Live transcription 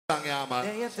Yeah, man.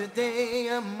 Day after day,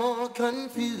 I'm more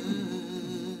confused.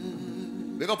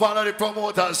 Big up all of the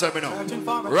promoters, let me know.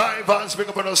 Rivals, big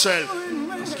up on yourself.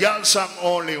 Girl song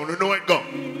only, you know it go.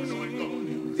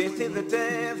 This is the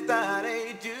test that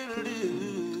I do.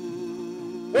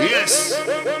 Yes.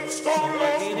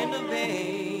 Walking in the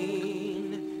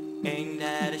vein, ain't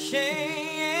that a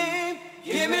shame?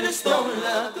 Give me the stone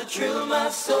love to thrill my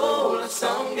soul. A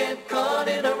song get caught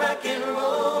in a rock and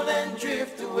roll and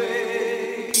drift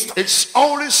away. It's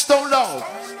only stone love.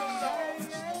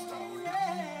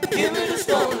 Give me the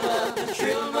stone love to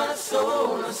thrill my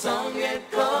soul. A song get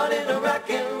caught in a rock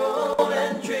and roll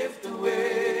and drift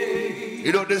away.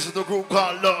 You know this is the group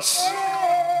called Lost.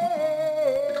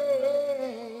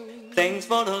 Thanks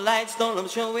for the lights, don't I'm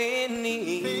showing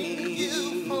me.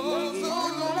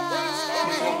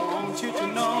 Want you to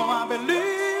know I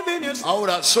believe in you. Out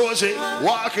at Sozi,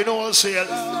 walking wholesale,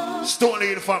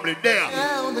 Stony family there.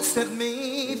 That set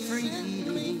me free.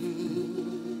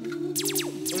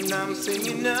 And I'm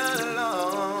singing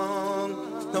along.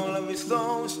 Don't let me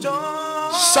so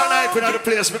strong. Sun hype in the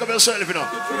place, pick up yourself, you know.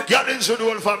 Get into the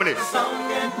whole family.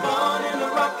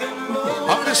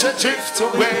 I'm just a drift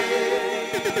away.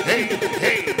 Hey,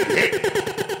 hey, hey.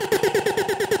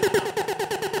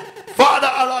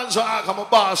 Father Alonso, I'm a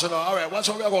boss, you know. All right, what's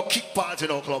how we are going to kick party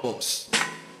in our clubhouse?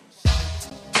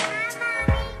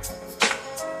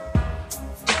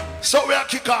 So we are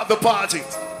kick off the party.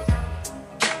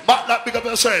 Matlock, pick up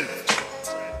yourself.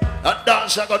 That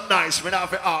dance I got nice, we have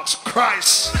to ask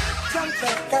Christ. Jump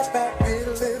back, got back, did a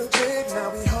little bit.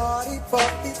 Now we hardy,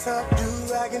 fucky, tough,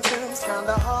 do-rag and films.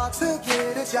 Kinda hard to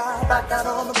get a job back out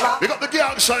on the block. We got the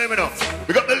girls, you know.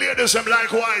 We got the ladies, them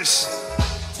likewise.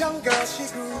 Young girl, she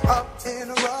grew up in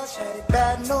a rush. Had it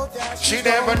bad, no doubt. She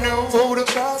never knew who to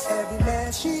trust. Every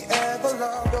man she ever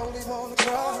loved, only wanna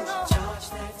crush.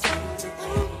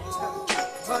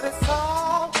 But it's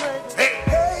all great. Hey.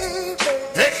 Hey,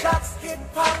 baby. Hey. Shots getting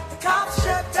popped, the cops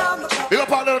shut down the pub. We got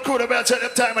part of the crew, they better take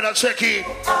them time and I'll check in.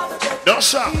 No,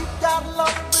 sir.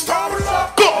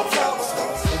 Go!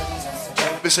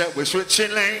 We said we're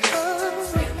switching lanes.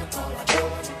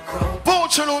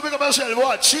 Both you know, we got myself,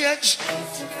 what? Change?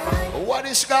 What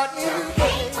is God?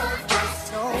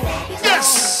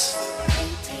 Yes!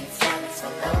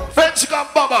 Fancy come,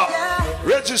 Baba.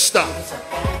 Register.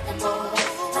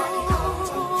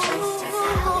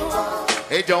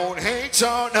 They don't hate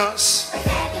on us.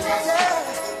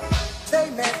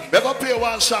 We're going to play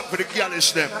one song for the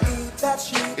girlish them.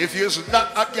 If you're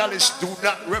not a girlish, do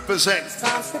not represent.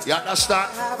 You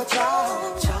understand?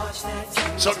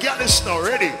 So girlish now,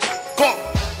 ready? Go!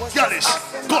 Girlish!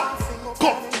 Go!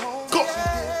 Go! Go!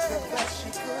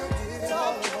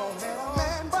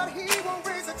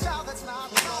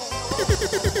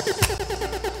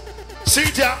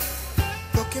 See ya!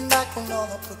 Looking back on all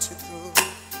I put you through.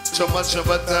 So much of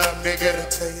a time, nigga.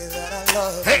 Tell you that I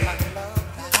love. Hey!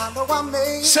 I know I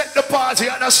made. Set the party,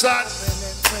 understand?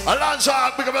 Alonso,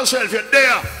 pick up yourself, you're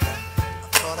there.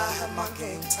 Thought I had my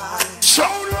game tight. So, I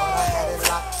had it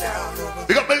locked down.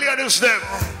 we got millionaires them.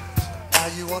 Now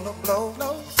you wanna blow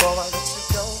before I let you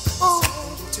go. Ooh,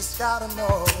 you just gotta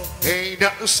know. Ain't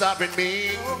nothing stopping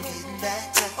me.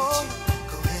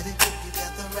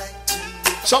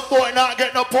 Some boy not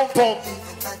getting no pump pump.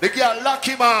 The girl lock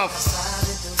him off.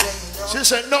 She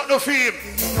said nothing for him.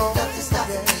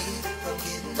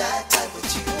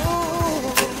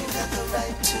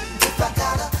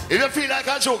 If you feel like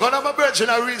a joke, I'm a virgin,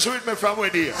 I reach with me from where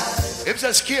there. If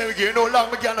it's scary, you know long,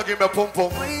 me cannot give me a pump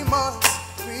pump. 3 months,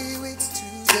 3 weeks,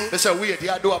 2 days. They say wait,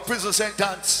 you do a prison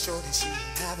sentence.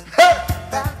 Hey!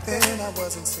 Back then I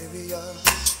wasn't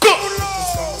serious. Go!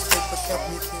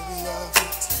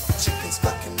 Chickens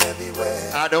fucking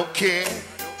everywhere. I don't care.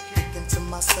 Thinking to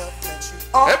myself that you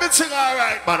Everything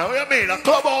alright, man. What you mean? A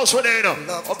clubhouse with you know.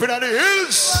 Up in the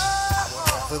hills.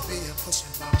 will be a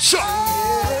pushing my Sure.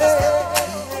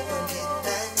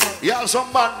 You have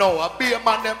some man now, a be a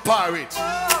man them parent.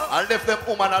 I left them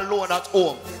woman alone at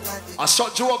home. I saw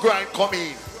Joe grind come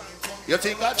in. You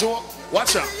think that Joe?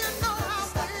 Watch out.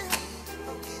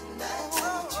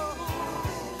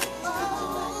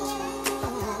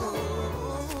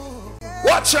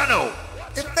 Watch out now.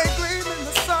 If they gleam in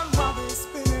the sun while they're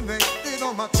spinning, they fit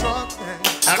on my trunk.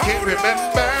 I can't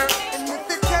remember. And if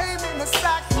it came in a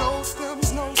sack, no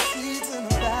stems, no seeds in a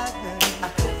bag. I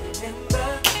can't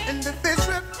remember. And if it's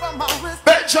ripped from my wrist,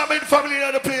 Benjamin family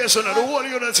in the place, you know, the whole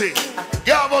unity.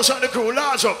 Gavos and the crew,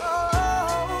 large up.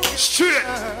 Straight.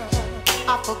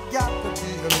 I forgot to be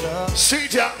in love. See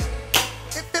ya.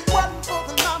 If it wasn't for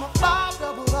the 9 to 5,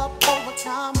 doubled up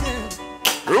overtime, then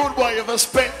Rude boy, you ever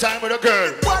spent time with a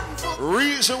girl.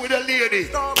 Reason with a lady.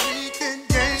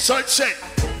 So it's said.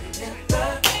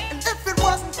 And if it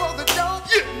wasn't for the dope,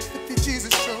 Yeah. 50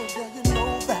 Jesus showed, yeah, you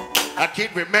know that. I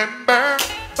can't remember.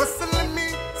 But silly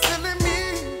me,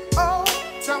 oh,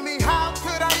 tell me how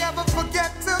could I ever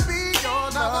forget to be your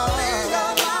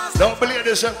love? Don't believe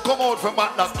this. Come out from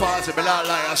Matlock party. But I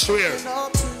lie, I swear.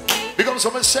 Because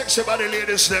I'm sexy by the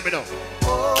ladies, let me know.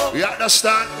 You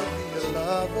understand?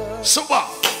 Super.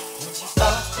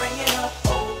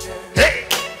 Hey.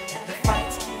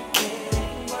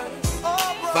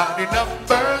 By the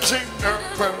numbers in her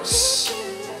purse.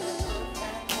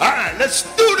 Alright, let's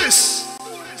do this.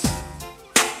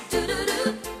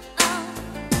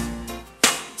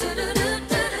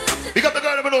 You got the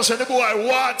girl that knows and the boy I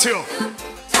want you.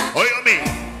 Oh, you mean?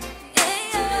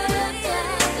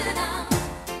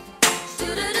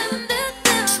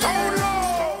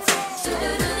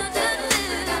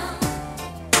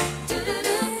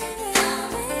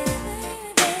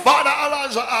 Father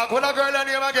Alonzo, what a girl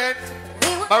name again?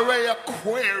 Maria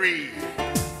Query.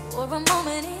 For a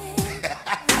moment, and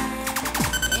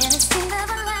it seemed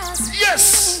everlasting.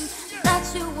 Yes. That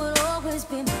you would always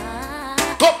be mine.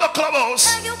 Come the clubhouse.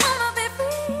 Now you wanna be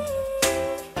free.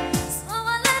 So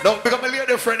I let Don't become a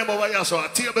lady friend over here, so I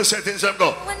table settings and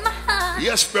go. when my heart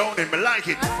Yes, Browning, me like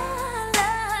it.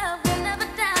 love will never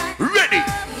die. Ready.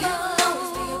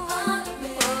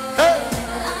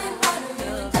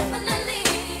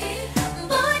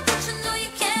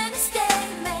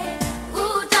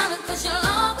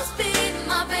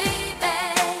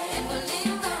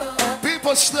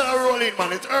 People still are rolling,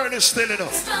 man. It's early still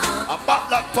enough. A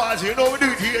Matlock party, you know we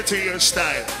do it here to your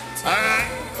style.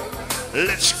 Alright?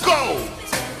 Let's go.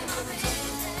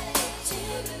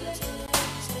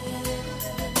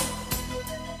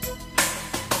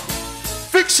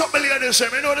 Fix up, ladies,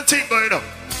 and we know the thing going on.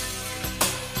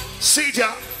 See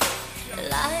ya.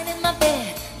 Lying in my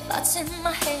bed, thoughts in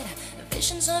my head,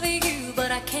 visions of you,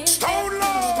 but I can't Stone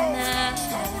deny.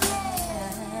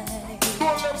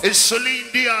 It's Celine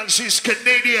Dion, she's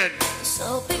Canadian.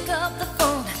 So pick up the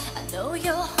phone, I know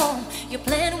you're home, you're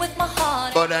playing with my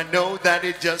heart. But I know that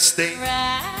it just ain't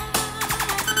Right.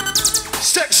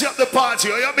 sexy up the party,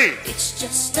 you know what I mean? It's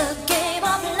just a game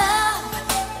of love,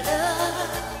 love.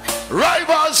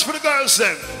 Rivals for the girls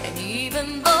then. And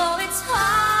even though it's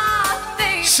hard,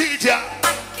 baby, See ya.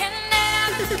 I can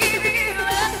never give you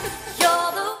up.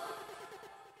 You're the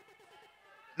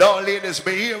No, ladies,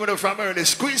 be here with them from early.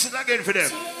 Squeeze it again for them.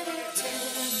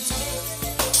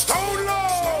 Stone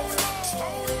Lord.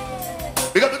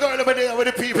 We got the girl over there with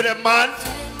the people, them man.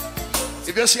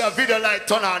 If you see a video like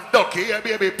turn on Ducky, here,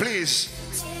 baby, please.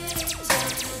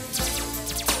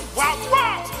 Wow,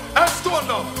 wow. And Stone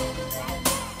Lord.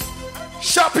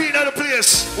 Shopping at the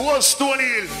place. Who was Stone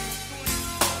Hill?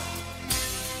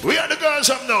 We are the girls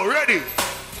up now. Ready?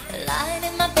 lying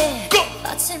in my bed, Go.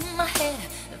 thoughts in my head,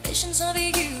 visions of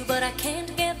you, but I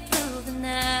can't get through the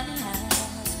night.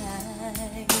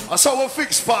 I saw a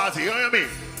fixed party, you know what I mean?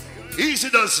 Easy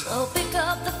does. So pick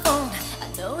up the phone, I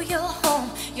know you're home,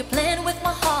 you're playing with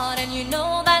my heart, and you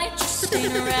know that it just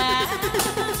ain't right.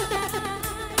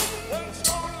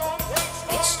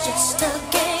 It's just a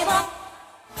game of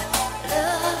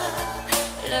love,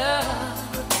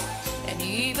 love, and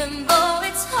even though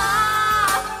it's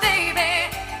hard, baby,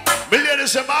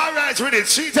 Millions of all right with it.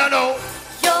 See it now.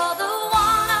 you're the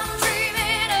one I'm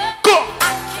dreaming of. Go. I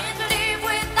can't live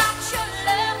without your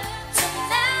love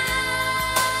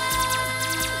tonight.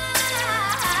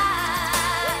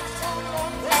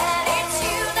 And it's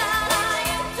you that I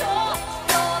adore.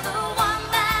 You're the one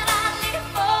that I live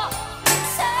for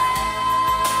inside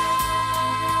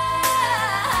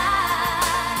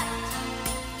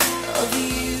of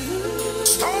you.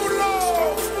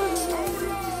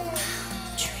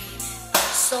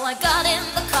 So I got in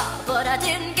the car, but I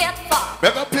didn't get far.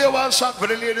 We're going to play one song for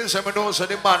the ladies and we know so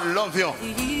the man love you.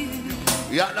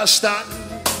 You understand?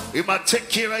 He might take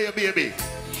care of your baby.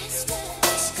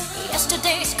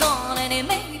 Yesterday's gone and it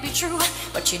may be true,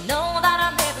 but you know that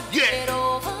I'll never get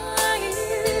over you.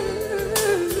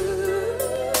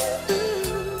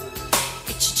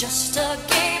 It's just a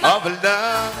game Of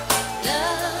love.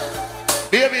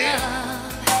 love. Baby,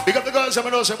 pick up the girls and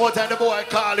we know some more time the boy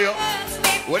call you.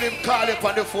 When him call you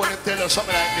on the phone and tell you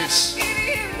something like this.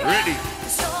 Ready?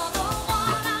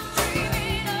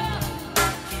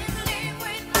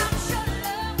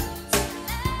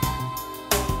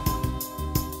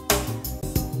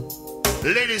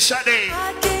 Ladies, Sade.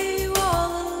 I gave you all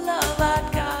the love I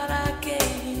got. I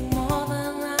gave you more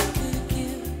than I could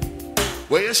give.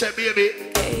 Where you say, baby?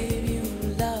 Gave you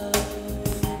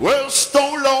love. Well,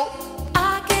 Stone Low.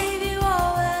 I gave you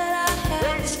all that I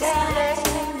had.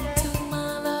 To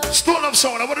my love. Stone Up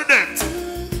Sound, what are them? To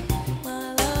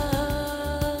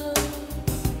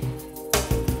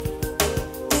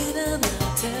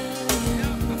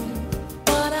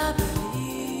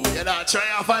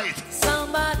fight.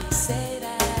 Somebody say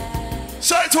that.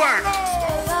 So it work.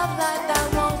 Love like that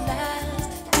won't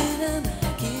last. Didn't I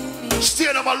give you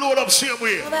Stay them a load up same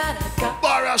way. all that I got?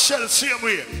 Bar and shell same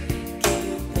way.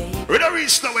 Baby. We don't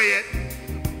reach the way yet.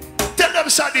 Tell them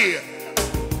Sadie.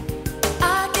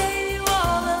 I gave you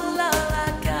all the love I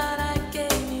got. I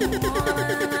gave you more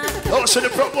than I Oh, so the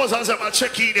proposals I'm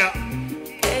checking here.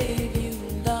 gave you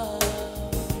love.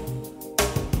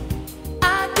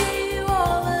 I gave you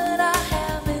all that I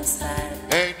have inside.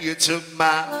 And you took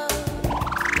my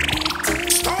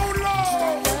Stone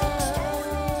Lord.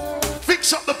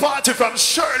 Fix up the party from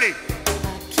Shirley.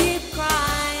 Keep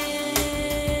crying.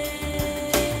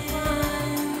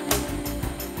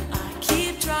 I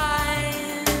keep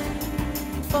trying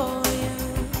for you.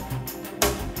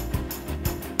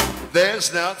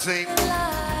 There's nothing,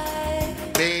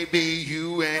 Like maybe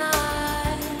you and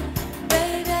mine,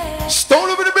 baby. Stone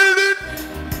over the building.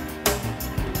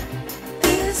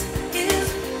 This is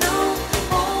no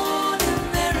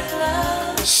ordinary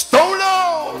love. Stone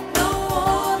Lord. No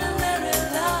ordinary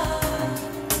love.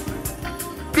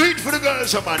 Do it for the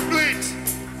girls, man. Do it.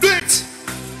 Do it.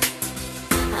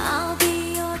 I'll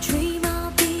be your dream,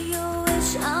 I'll be your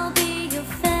wish, I'll be your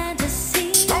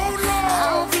fantasy.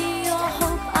 I'll be your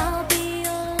hope, I'll be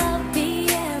your love, be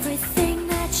everything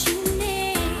that you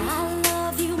need. I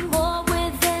love you more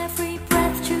with every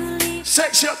breath, truly.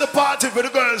 Sexy up the party for the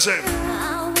girls. I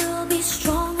will be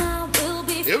strong, I will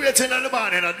be You're waiting on the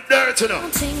morning and the dirt, you know.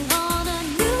 counting on a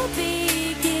new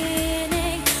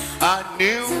beginning. I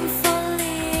knew. Reason for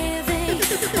living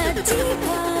a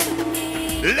deeper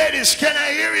need. Ladies, can I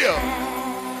hear you?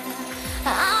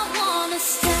 I wanna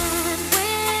stand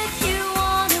with you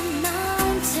on a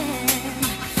mountain.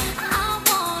 I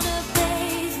wanna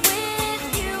bathe with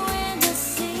you in the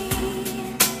sea.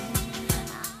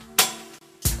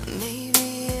 Maybe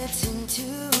it's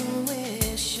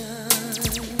intuition,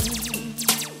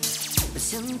 but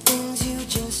some things you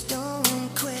just don't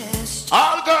question.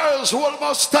 All girls, hold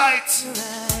most tight.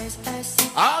 Eyes, I see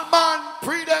All man,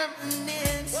 pre them. an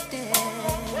instant. There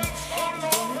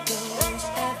goes, I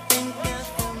think I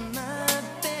found my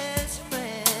best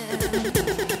friend. I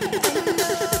know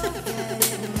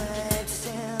that it might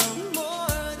sound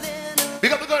more than a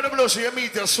Big up the girl that below so you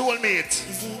meet your soulmate.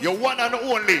 Your one and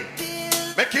only.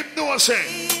 Make him know,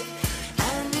 say. I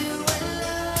knew I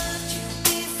loved you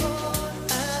before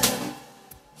I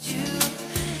loved you.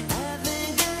 I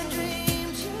think I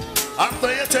dreamed you. After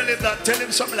you tell him that, tell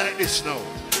him something like this now.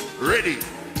 Ready.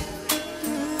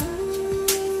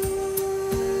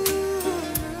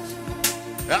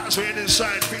 That's when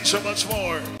inside feel so much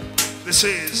more. This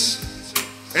is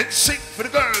In Sync for the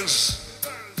girls.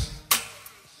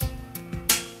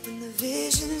 When the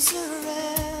visions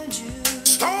surround you.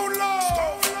 Stone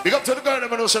Lord. Big up to the girl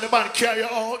that knows so the man carry you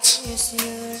out. Yes,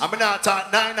 you're I'm not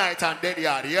at 9 night and dead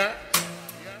yard here.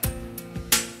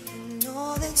 and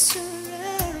all that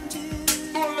surround you.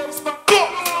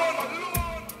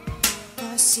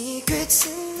 Our secrets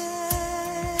in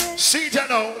life. See you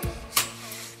now.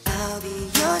 I'll be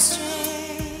your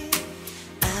strength.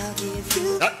 I'll give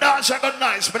you That dance I got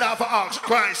nice, but now for ask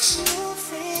Christ. your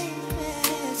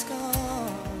favorite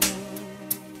gone.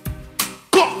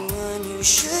 Go. One you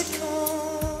should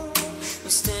call. We're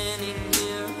standing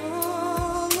here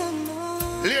all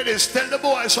alone. Ladies, tell the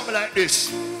boy something like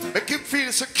this. Make him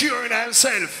feel secure in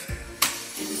himself.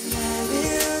 I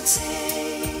will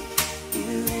take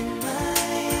you in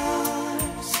my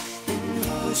arms and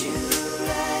hold you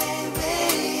right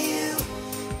where you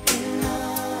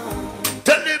belong.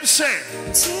 Tell him, say,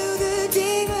 Till the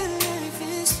day when life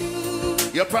is through.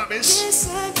 you promise. Yes,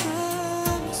 I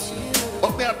promise you.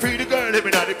 But me I pre the girl, let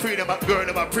me not the pre them, girl,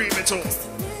 them I pre me too.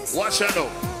 Watch out now.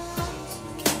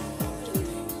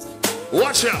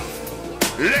 Watch out.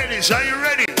 Ladies, are you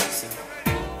ready?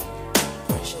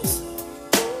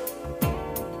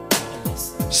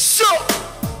 So,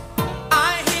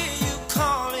 I hear you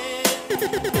calling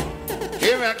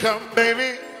here I come,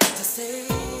 baby. to save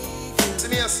you.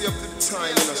 I see up to the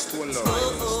time in a stone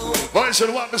Lord. Voice of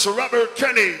the one, Mr. Robert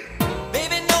Kelly.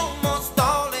 Baby, no more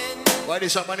stalling. Why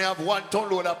this man have 1 ton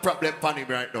load of problem on him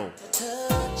right now?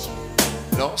 Touch you.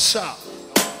 No, sir.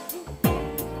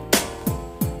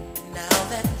 Now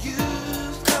that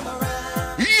you've come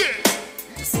around Yeah.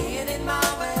 to see it in my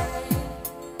way,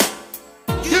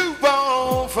 You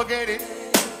won't forget it.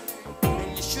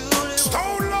 and you surely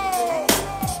Stone Lord.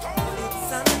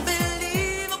 it's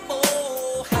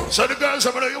unbelievable how So the girls,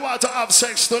 I know you want to have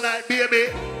sex tonight, baby.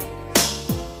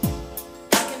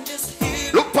 I can just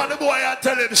hear Look on the boy and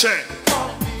tell him, say,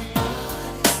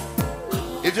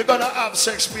 if you're gonna have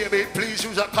sex, baby, please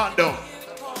use a condom.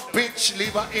 pinch,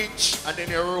 leave an inch, and then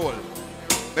you roll.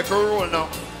 Make a roll now.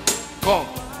 Come,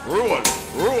 roll,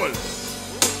 roll,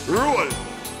 roll,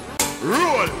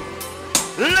 roll.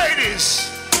 Ladies,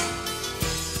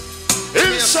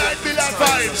 inside Villa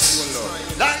Vibes,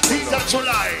 19th of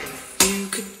July. You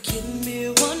could give me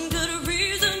one good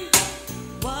reason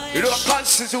why You know a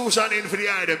constitution in for the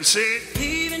item, see?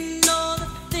 even all the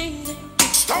things that you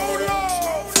Stone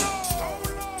Love.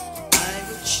 I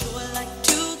would sure like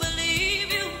to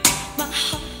believe you. My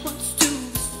heart wants to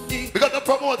speak. We got the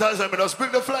promoters, and let's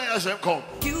bring the flyers and come.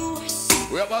 You are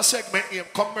so We have a segment named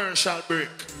Commercial Break.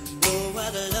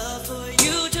 I'd love for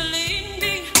you to lead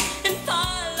me and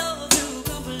follow you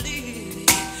completely.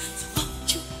 So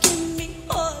won't you give me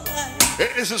all I Hey,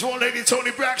 this is one lady,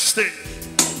 Tony Braxton.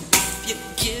 you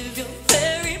give your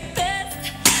very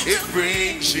best. It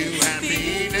brings you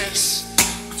happiness.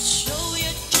 I'll show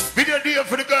you just Video deal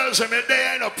for the girls, I mean,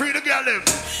 they ain't a pretty girl. Them.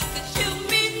 'cause you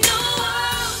mean the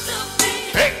world to me.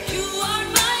 Hey. You are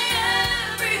my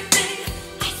everything.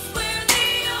 I swear the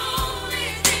only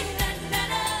thing that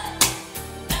matters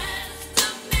to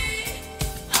me.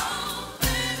 Oh,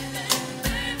 baby,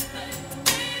 baby,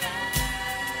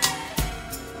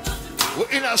 baby. We're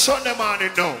in a Sunday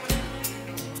morning now.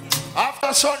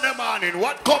 After Sunday morning,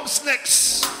 what comes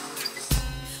next?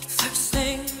 First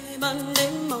thing Monday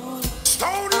morning, Stone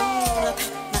I'm Love. gonna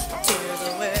pack my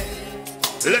tears away.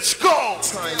 Let's go.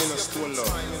 Time in a stone love.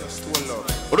 Stone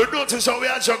love. But you notice how we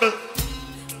are juggle.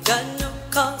 Got no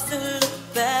cause to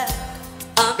look back.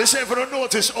 They say if you don't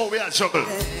notice how we are juggle.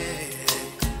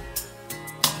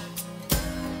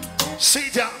 See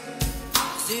ya.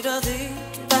 See the thing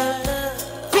about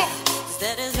love Go.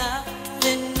 that is not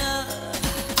enough.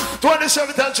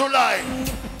 27th of July.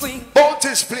 Bring Both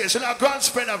this place in our Grand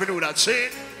Spread Avenue, that's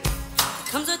it.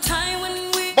 comes a time when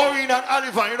we Maureen and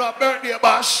Oliver, you know, a birthday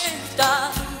bash. can't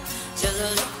stop. Just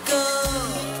let go.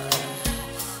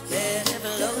 Let it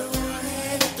blow.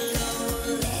 Let it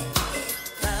blow. Let it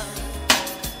flow.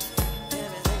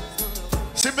 Everything's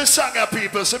gonna See me song here,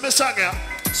 people. See me song here.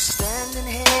 Standing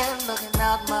here looking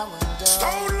out my window.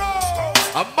 Stone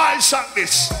Love. And my song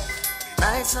this.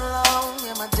 Nights are long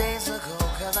and my days are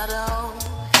cold, 'cause I don't.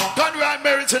 Conrad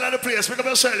Merrington at the place. Pick up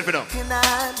yourself, you know. Can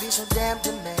I be so damn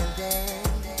demanding?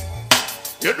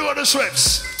 You know the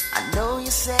Swips. I know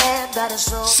you said that it's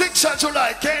so. 6th of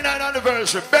July, K9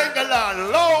 anniversary.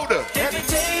 Bengalan, load. Every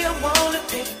day I wanna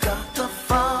pick up the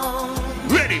phone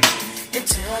Ready. and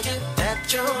tell you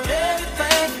that you're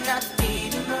everything I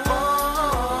need and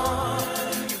more.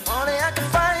 If only I could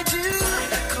find you.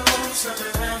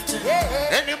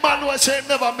 Yeah. Any man who say him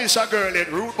never miss a girl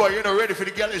yet. Rude boy, you know, ready for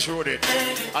the girlish road yet.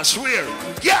 I swear.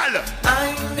 Girl.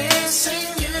 I'm missing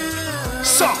you.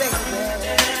 So. baby.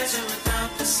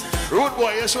 Rude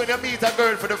boy, yes, when you meet a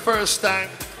girl for the first time,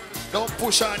 don't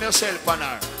push on yourself on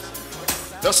her.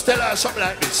 Just tell her something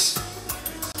like this.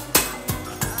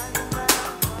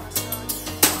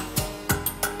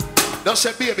 Just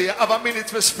say, baby, you have a minute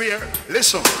to spare.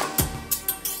 Listen.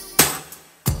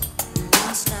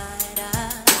 last night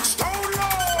I saw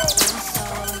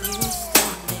you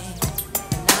standing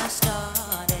and I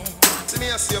started. See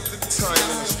me, I see up to the time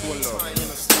in a stone love.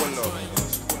 Stone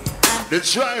love. The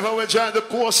driver will drive the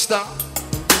coaster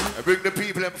and bring the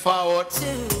people in forward.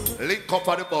 Link up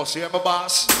on the bus. You hear my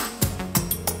boss?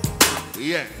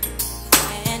 Yeah.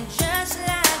 And just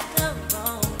like the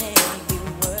morning you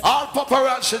were, All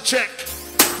paparazzi check.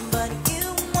 but you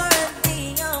weren't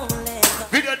the only one.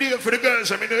 Video deal for the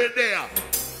girls. I mean, they're there.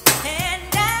 And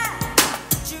I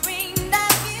dreamed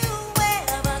of you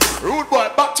ever since. Rude boy,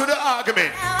 back to the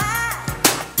argument. Now I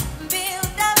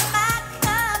build up my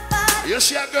confidence You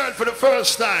see a girl for the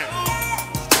first time.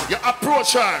 You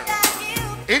approach her.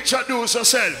 that you Introduce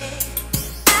yourself.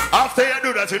 After you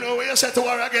do that, you know what you say to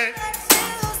her again?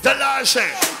 Tell her,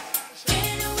 say,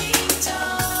 Can we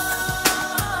talk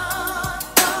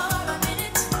for a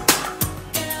minute?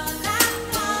 Girl, I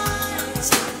want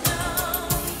to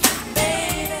know,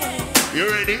 baby. you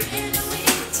ready? Can we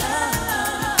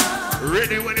talk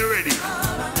Ready when you're ready. for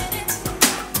a minute?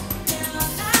 Girl,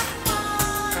 I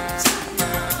want to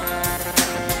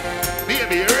know.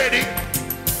 Baby, you ready?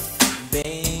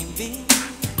 Baby,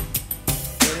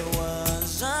 it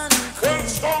was unclear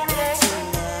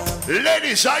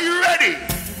Ladies, are you ready?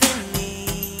 then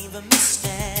leave me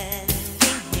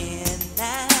standing here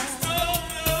now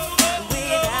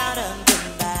without a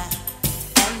goodbye.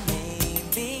 And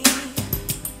maybe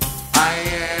I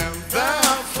am the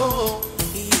fool.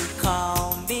 you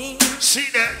call me, See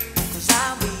that? 'cause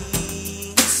I'll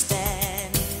be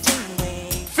standing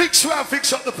waiting Fix her,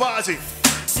 fix up the party.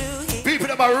 to hear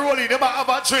people that are rolling, they might have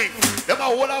a drink, they might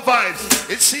hold a vibes.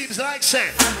 It seems like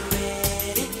saying,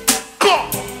 go!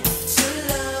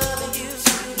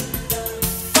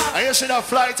 And you see that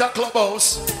flight at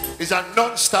Clubhouse is a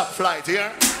non-stop flight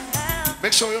here.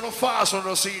 Make sure you don't fast on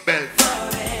the seatbelt.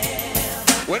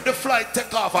 When the flight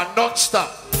take off and non-stop.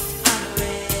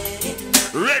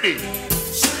 Ready?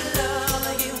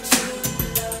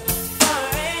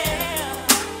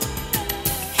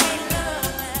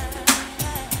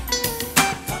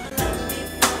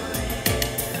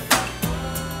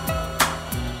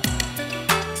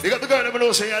 You got the girl that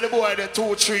knows saying the boy the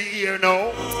 2-3 year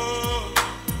now.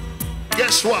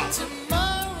 Guess what?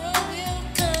 Tomorrow will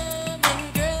come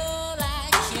and girl, I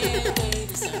can't wait.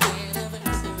 It's our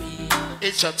anniversary.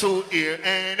 It's a 2-year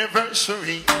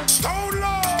anniversary. Stone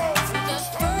love. The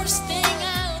first thing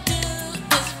I'll do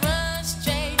is run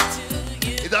straight to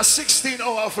you. It's a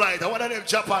 16-hour flight. I want them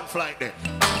Japan flight there.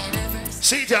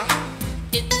 See ya.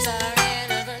 It's our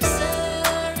anniversary.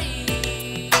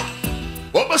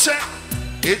 What was that?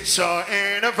 It's our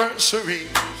anniversary.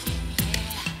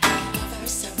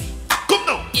 Anniversary. Come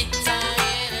now. It's our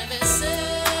anniversary.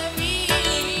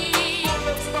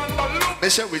 They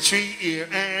said we 3-year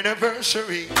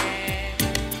anniversary.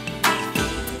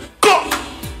 Go.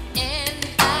 And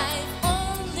I've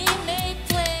only made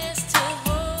plans to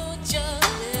hold your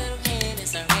little hand.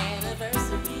 It's our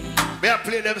anniversary. May I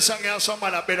play them song and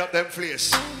someone I been up them place.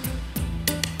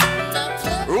 The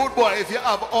club Rude boy, if you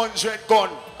have 100 gun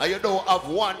and you don't have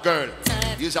one girl,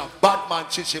 you're a bad man,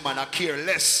 chichi man, I care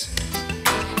less.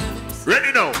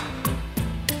 Ready now?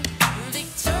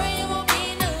 Victoria won't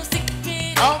be no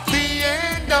secret. At the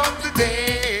end of the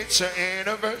day, it's your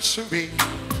anniversary.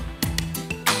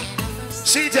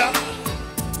 See ya.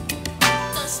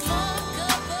 A small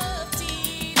cup of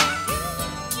tea.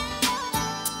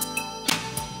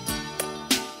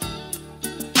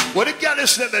 What the gal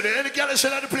is there? The gal is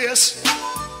in the place.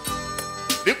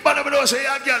 The bottom of those say,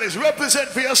 yeah, gal is represent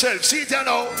for yourself. See ya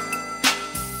now.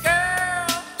 Girl,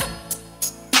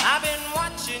 I've been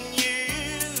watching you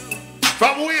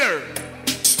From where?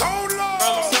 Stone from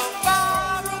love. so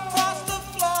far across the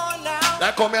floor now.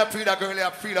 That come here, feel that girl here,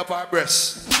 feel up her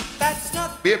breasts. That's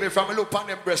not. Baby, from a look on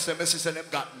them breasts, them sister them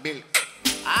got milk.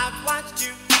 I've watched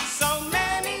you so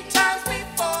many times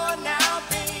before now,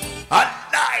 babe. A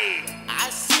lie. I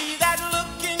see that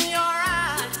look in your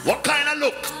eyes What kind of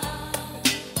look?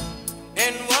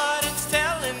 and what it's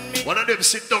telling me. One of them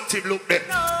seductive look there.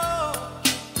 No,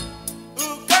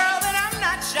 ooh, girl, that I'm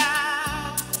not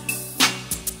shy.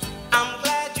 I'm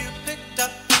glad you picked up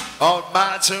On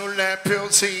my two lap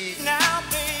see. now,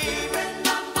 baby.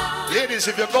 Ladies,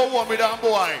 if you go home with that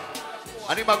boy,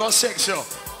 and he might go sex you,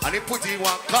 and he put in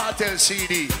one cartel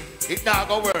CD, it not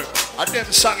gonna work. And them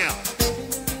sang ya.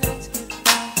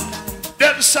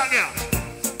 Them sang ya.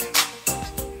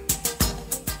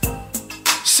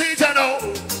 See it now.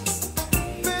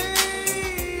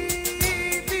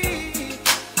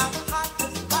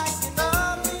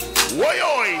 Oi,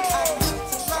 oi.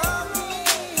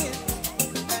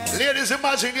 Ladies,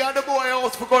 imagine you and the boy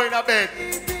out for going to bed.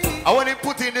 And when he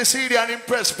put in the CD and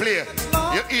impress play,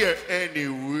 you hear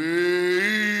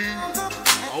anyway.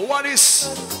 And what is?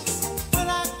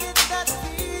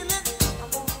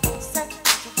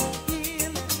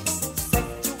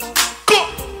 Go!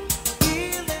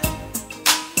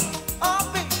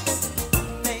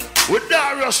 With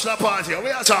Darius the party, we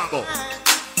are talking about.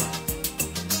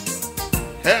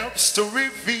 Helps to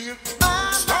reveal.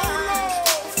 Stone love.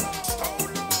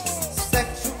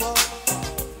 Sexual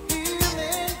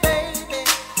healing, baby,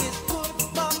 is good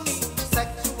for me.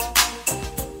 Sexual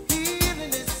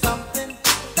healing is something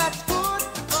that's good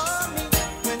for me.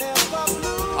 Whenever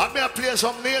blue I'm going to play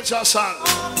some nature song.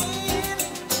 I'm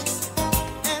healing,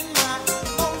 and my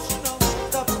emotional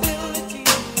stability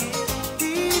is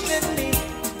keeping me.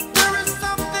 There is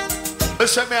something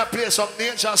Listen, may I play some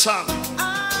nature song.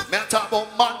 May I talk about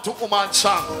man to woman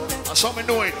song. And some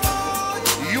know it.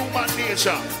 Human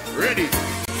nature. Ready?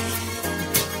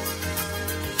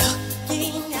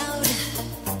 Looking out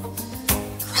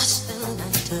across the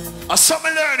night. And some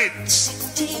learn it.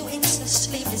 City winks the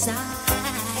sleepless eye.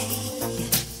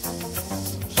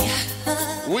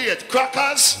 Yeah, Wait,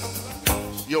 crackers?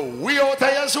 Yo, we out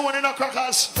here zone in the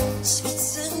crackers? sweet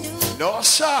seducing No,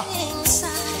 sir.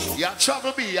 inside. You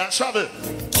trouble me, you trouble.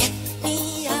 Get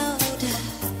me out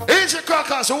Easy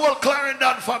crackers, the whole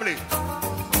Clarendon family.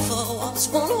 for once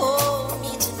won't hold me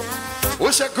tonight.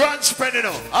 What's a grand spending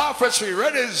now? Alfred Street,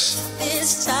 Reddies,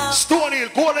 This time, Stony Hill,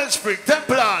 Golden Spring,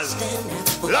 Templars,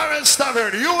 Lawrence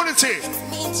Tavern, Unity,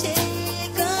 me take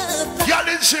a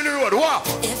Gallin City Road, what?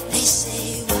 if they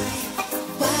say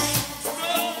why,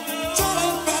 did I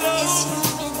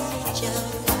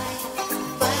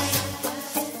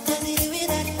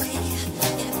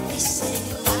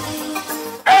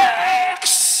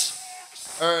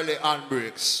the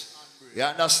handbrakes. You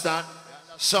understand?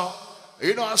 So,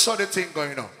 you know, I saw the thing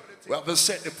going on. We have to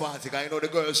set the party, because you know the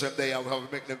girls them there, we have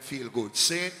to make them feel good.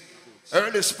 See?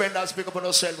 Early spenders pick up on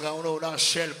themselves, because you know that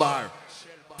shell bar.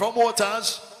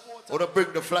 Promoters, want to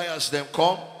bring the flyers, them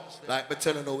come. Like me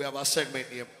telling you, we have a segment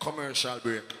named Commercial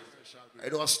Break. I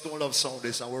do a Stone Love Sound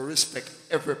this, and we respect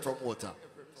every promoter.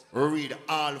 We read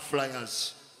all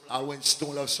flyers, and when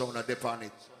Stone Love Sound are dip on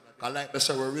it. And like me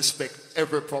say, we respect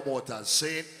every promoter.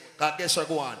 See? Because guess what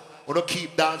go on? We don't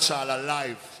keep dancehall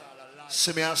alive.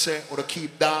 See me I say, we don't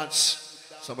keep dance.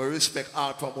 So we respect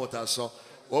all promoters. So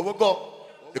when we go,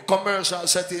 the commercial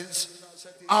settings,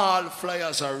 all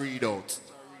flyers are read out.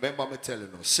 Remember me telling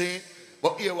you. See?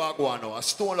 But here we go on now. A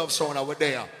Stone Love Sound over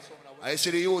there. I see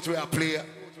the youth we are playing.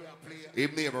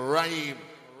 His name Raheem.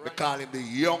 We call him the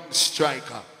young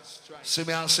striker. See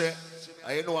me I say,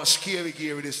 I know a scary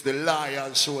gear with this, the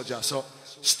lion soldier. So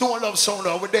Stone Love Sound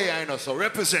over there, I know. So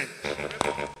represent.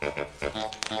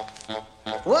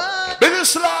 What? Billy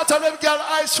Slaughter, them girl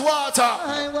ice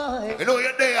water. You know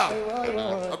you're there.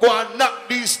 I go and knock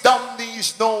these down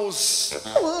these nose.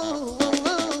 Yeah.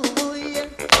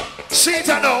 See it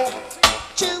now.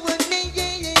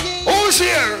 Who's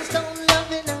here?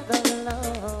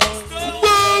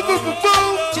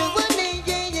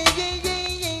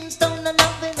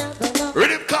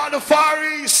 Rhythm called the Far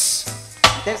East.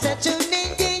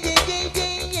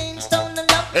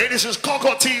 Hey, this is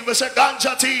Coco Team, it's a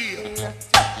ganja team.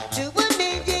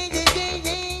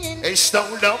 Hey,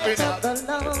 Stone Love in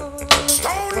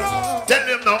Stone Love. Tell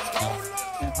them now.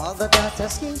 All the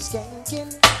daughters keep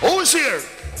skanking. Who's here?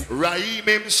 Raheem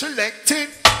him selecting.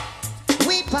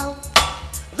 We pound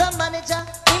the manager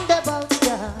in the boat,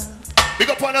 yeah. Big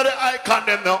up another icon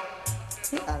them now.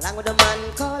 Along with a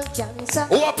man called Cancer.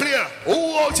 Who a player?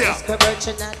 Who out here? At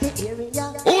the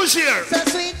area. Who's here? So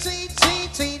sweet, sweet,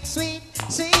 sweet, sweet, sweet,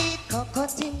 sweet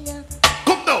cocotina.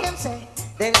 Come now.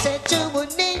 Them say you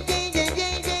would need.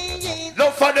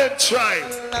 Enough of them try,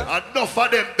 enough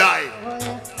of them die.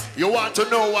 You want to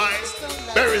know why?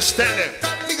 Barris, tell them.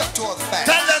 Big up to all the fans.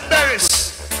 Tell them,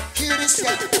 Barris. Hear this,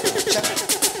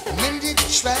 yeah. Many did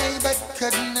try but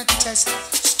couldn't attest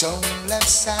Stone Love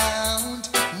sound,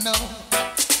 no.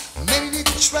 Many did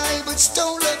try but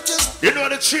Stone Love just, You know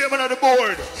the chairman of the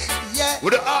board, yeah.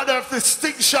 with the order of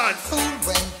distinction. Fool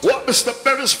went, What Mr.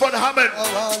 Barris von Hammond?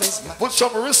 oh, all is my Put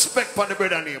some respect on the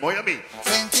brother name, what you mean?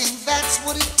 thinking that's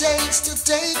what it takes to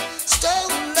take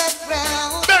Stone Love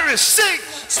round. Barris, sing!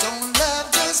 Stone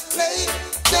Love just play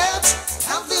dubs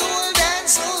how the old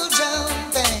dance old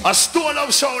drum bang. A Stone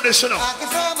Love Sound this, you know. Rockin'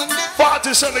 from a now.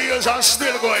 47 years and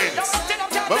still going.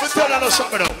 But we tell you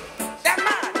something now. Them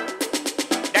man,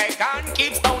 they can't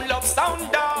keep Stone Love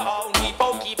Sound down. Keep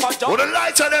on With the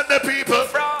light on them, the people.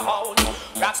 frown.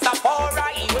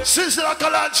 Rastafari, Sister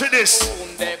Kalanchi this.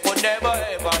 they could never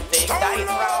ever take that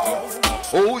round.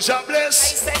 Who's a I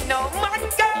bless? said no man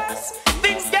curse.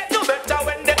 Things get no better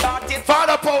when they got it.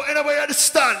 Father Paul, anyway, you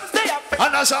understand. They are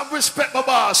And as I respect my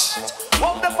boss,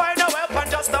 hope they find a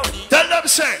weapon just don't leave. tell them,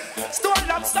 say, Stone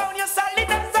Love Sound, you solid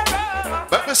as a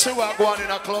rock. let me see what going on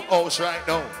in a clubhouse right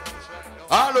now.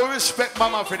 All who respect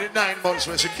mama for the 9 months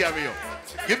when she carry you.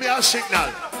 Give me a signal.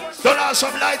 Don't have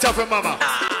some lighter for mama.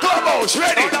 Clubhouse,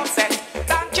 ready? Stone Love said,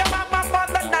 thank you mama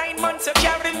for the 9 months you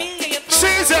carry me through.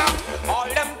 Caesar, All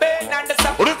them pain and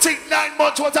the would you think 9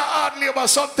 months was a hard labor?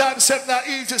 Sometimes 7 not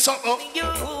easy, something. you.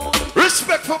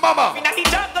 Respect for mama. In the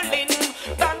juggling,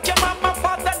 thank you mama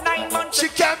for the 9 months. She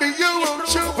can be you,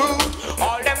 boo.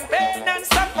 All them pain and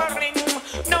suffering,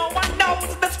 no one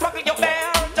knows the struggle you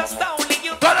bear, just only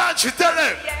you. Kalanchi, tell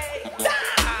them.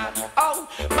 Yeah. Oh,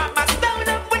 mama Stone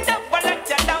Love will never let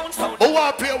you down. Stone Who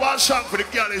want to play one song for the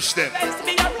girlish them? Love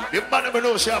be a rock. The man never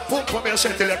knows you pump for me and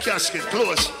say till your casket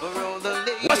close.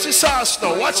 Watch the sauce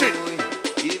now, watch it.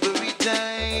 Every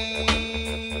time,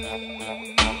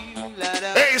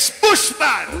 Hey, it's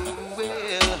Bushman.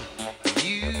 well,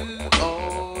 you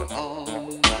are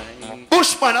on my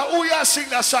Bushman, who you sing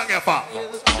that song here for?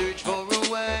 search for a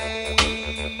way.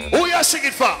 Who you sing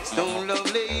it for? Stone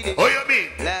Love lady, What you mean?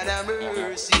 Lord have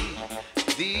mercy.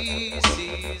 This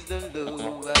is the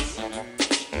love I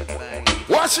search to find.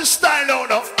 What's your style now?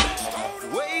 No?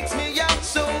 Wakes me up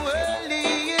so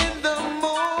early in the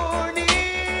morning.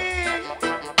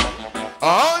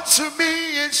 Unto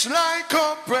me it's like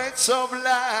a breath of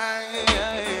life.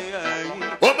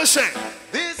 What me say?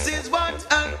 This is what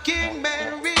a king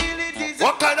man really desires.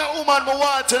 What kind of woman me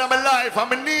want in my life?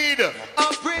 I'm in need. A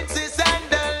princess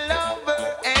and a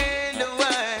lover and a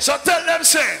wife. So tell them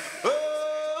say,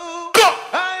 Oh, go!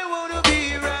 I wanna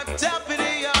be wrapped up in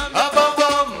the arms I'm a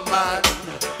woman.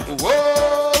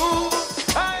 Whoa.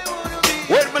 I wanna be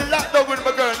When my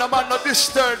Don't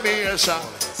disturb me here, sir.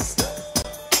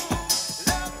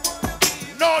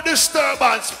 No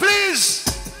disturbance, please.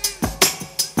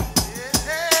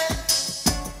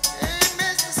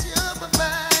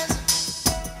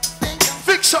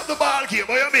 Fix up the ball game,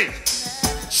 what you mean?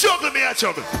 Juggle me a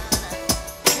juggle.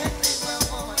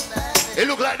 It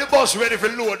look like the bus ready for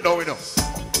load now, you know.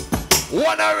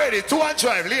 One already, two and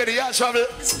drive. Lady, you travel.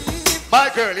 My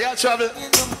girl, you travel.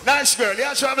 Nice girl,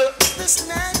 you travel.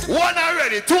 One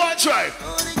already, two and drive.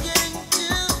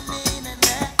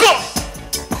 Go!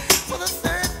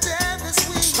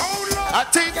 I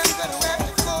think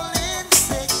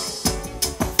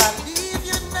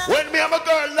when me and my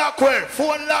girl lock way,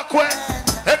 phone lock way,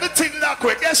 everything lock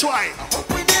way, guess why?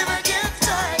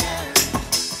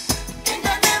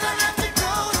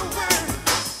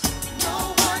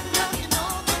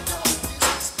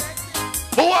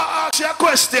 Who will ask you a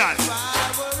question?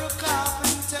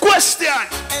 Question.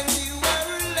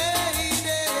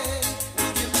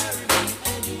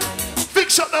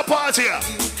 Fix up the party here.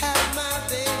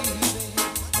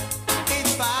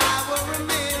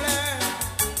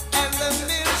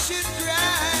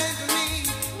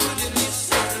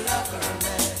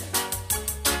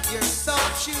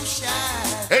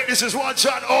 Hey, this is one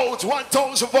John Oates,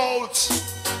 1,000 volts.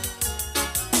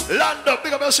 Land up,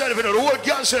 big up yourself, you know, the whole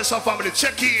girl says some family,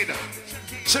 check in.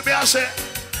 See me, I say,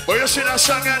 but you see that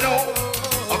song, you know,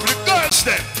 of the girls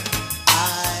then.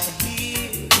 I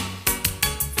hear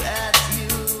that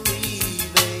you're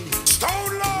leaving.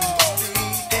 Stone Low!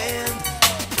 The end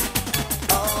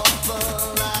of the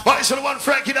line. Boys to the one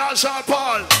Frankie Dancehall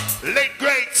Paul, late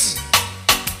greats.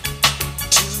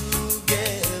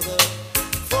 Together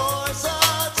for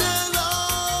such a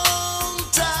long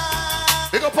time.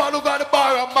 Big up all who got the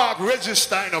bar and Mark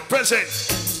Registine, present.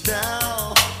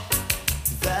 Now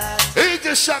that He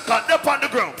just shotgun up on the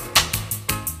ground.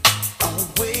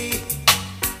 away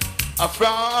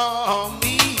From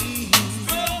me.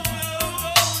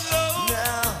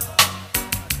 Now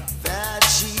that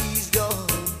she's gone.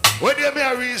 when you me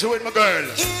a reason with my girl, In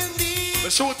the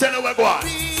but soon tell her where go on.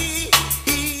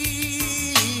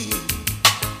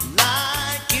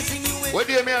 like kissing you with When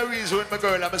you me a reason with my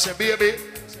girl, I say, baby,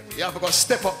 you have to go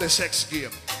step up the sex game.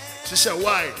 She said,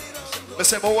 why? I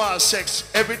said, I want sex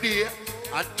every day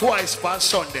and twice per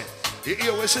Sunday. You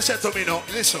hear what she said to me now?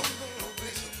 Listen.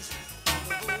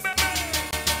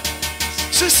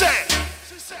 She said,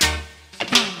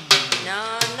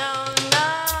 No, no, no.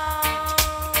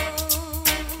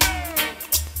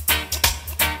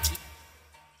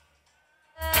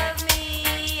 Love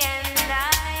me and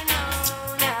I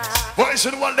know now. voice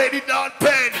of the one lady down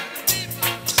pen.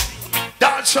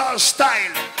 Dancehall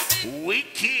style.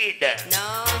 Wicked.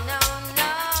 No, no,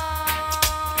 no.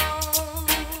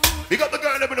 You got the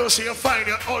girl let me know, so you find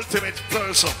your ultimate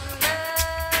person.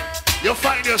 You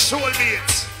find your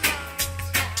soulmate.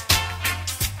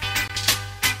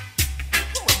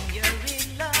 when you're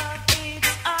in love, it's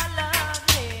a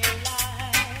lovely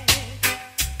life.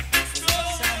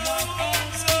 Someone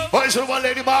else, Voice of the one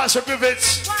lady, Master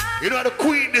Griffiths. You know how the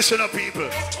queen this in the people.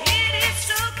 it is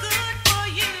so good for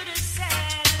you to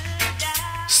settle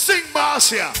down. Sing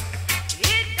Marcia.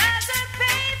 It doesn't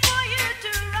pay for you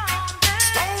to roam the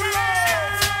town.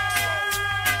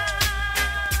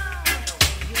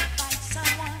 You find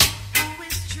someone who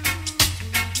is true to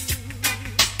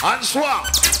you. And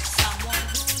swap. Someone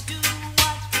who'll do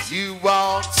what You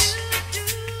want. you do.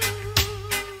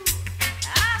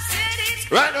 I said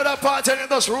it's Right now that party and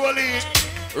just roll in.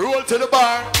 Roll to the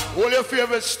bar. Hold your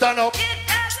favorite stand up.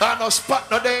 And no spot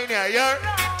no day in here, yeah?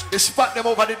 You spot them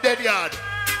over the dead yard.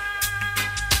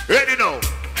 Ready now?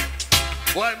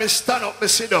 Why me stand up, me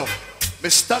sit down. Me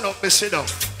stand up, me sit down.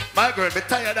 My girl, me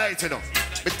tired of it, you know.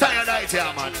 Me tired of it,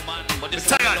 yeah, man. But this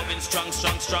tired. loving strong,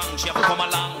 strong, strong. She have to come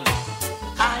along.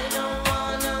 I don't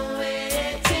wanna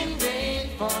wait in vain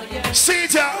for you. See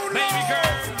ya. Baby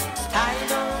girl. I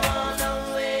don't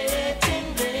wanna wait in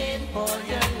vain for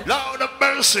you. Lord of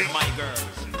mercy. My girl.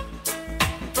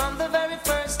 From the very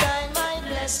first time I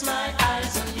bless my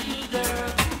eyes on you,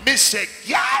 girl. Me say,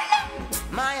 yeah.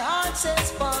 My heart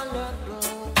says follow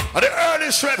through. Are the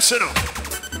earliest reps, you know.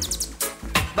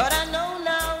 But I know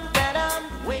now that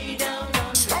I'm way down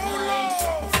on the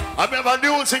line. I remember a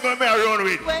new thing when me around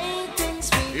with. Waiting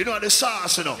sweet. You know the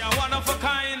sauce, you know. You're one of a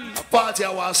kind. A party,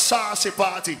 I was saucy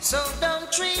party. So don't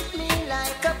treat me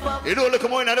like a pup. You know, look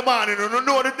come in the morning, you don't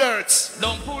know the dirts.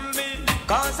 Don't pull me.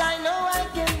 Cause I know I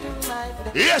can do my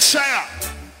best. Yes, sir.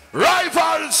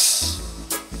 Rivals.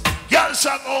 Girl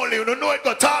song only, you don't know it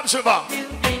got Tom's River. You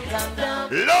think I'm dumb?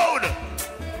 Loud.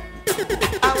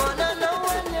 I wanna know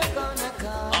when you're gonna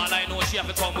come. All I know, she have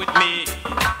to come with me.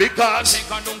 Because Take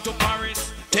her down to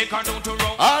Paris, take her down to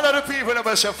Rome. all of the people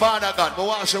that say Father God, we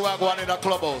want to see what go on in the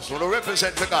clubhouse. We don't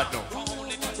represent for God now.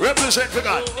 Represent for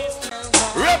God.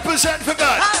 Represent for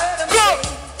God. Go!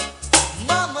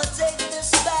 Mama, take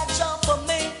this badge off of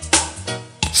me.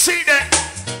 See that?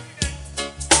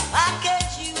 I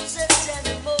can't use it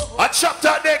anymore. A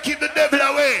chapter there, keep the devil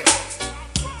away.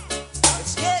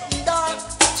 It's getting dark,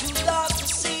 too dark to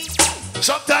see.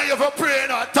 Sometimes you have to pray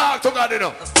and talk to God, you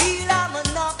know. I feel I'm a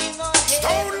knocking on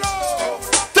heaven.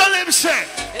 Tell him, say.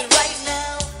 And right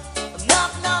now,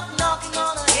 I'm knocking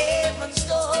on a heaven's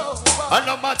door. And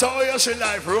no matter how you see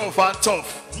life, rough and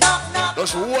tough, Knock,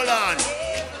 just hold on.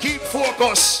 Keep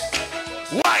focus.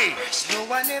 Why?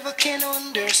 No, I never can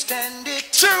understand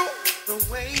it. True. The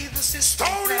way the system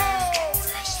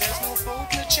runs. There's no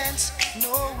hope, no chance,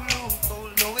 no loophole,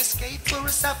 no escape for a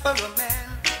sufferer man.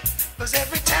 Cause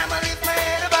every time I lift my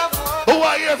head above water, Who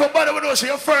are you? Everybody will know, so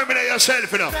you're firm in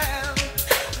yourself, you know.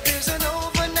 there's an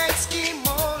overnight scheme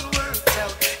all worked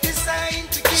out,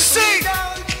 designed to keep Sing. me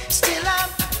down. Still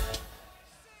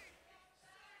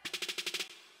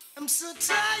I'm so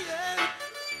tired.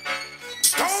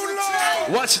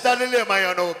 Watch the dilemma,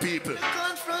 you know, people.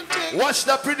 Confronting. Watch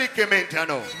the predicament, you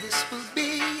know. This will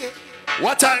be it.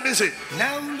 What time is it?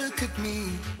 Now look at me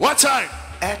What time?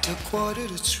 at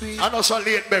 2:45. I know so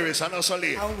late, Berries. I know so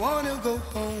late. I wanna go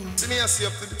home. See me, I see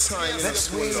up to the time.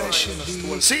 That's where I should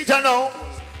be. See it now.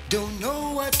 Don't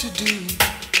know what to do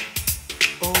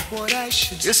or what I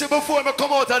should do. You see, before I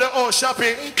come out of the house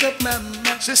shopping, Make up my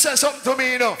mind. she said something to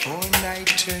me, you know. All night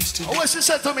turns to What she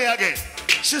said to me again?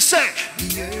 She said,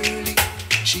 be early.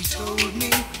 She told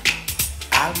me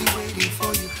I'll be waiting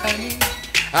for you, honey.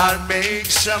 I'll make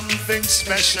something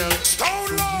special.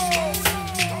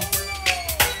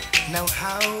 Now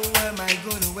how am I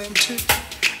gonna enter?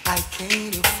 I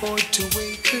can't afford to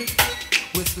wake her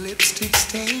with lipstick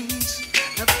stains.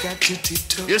 I've got to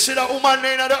tiptoe. You see that woman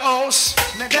in the house?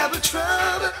 Now double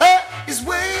trouble is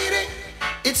waiting.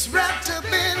 It's wrapped up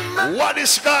in my. What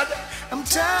is God? I'm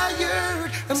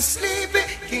tired. I'm sleepy.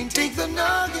 Can't take the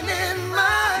noggin in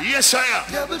my. Yes, I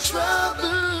am. Double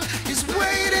trouble is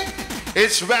waiting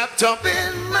It's wrapped up.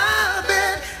 in my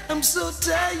bed. I'm so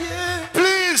tired.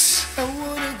 Please. I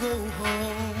wanna go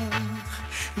home.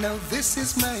 Now this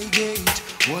is my gate.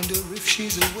 Wonder if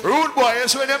she's awake. Rude boy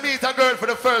is when you meet a girl for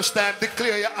the first time,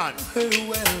 declare your hand. Her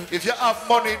well. If you have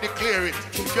money, declare it.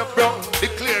 If you're broke,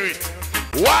 declare it.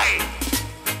 Why?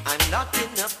 I'm not in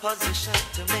a position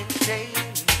to maintain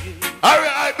you.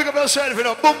 Alright, pick up yourself, you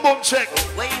know. Boom, boom, check.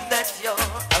 Way that you're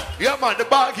up, Yeah, man, the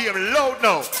ball game loud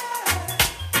now.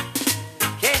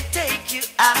 can't take you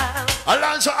out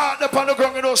Alonso out up on the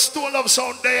ground, you know, Stone Love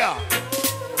sound there.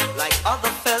 like other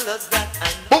fellas that I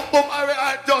know. Boom, boom,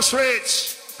 alright, just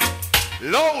reach.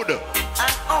 Loud.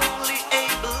 I'm only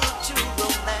able to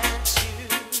romance you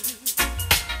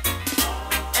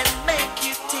and make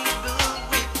you tingle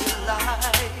with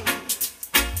delight.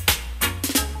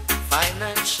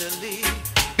 Financially,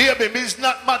 Baby, me's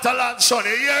not Matalan, son,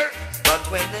 you hear? but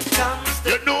when it comes to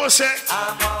You know, say,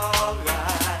 I'm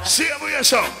alright, see him with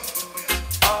yourself.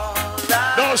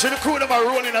 alright. No, see the crew them are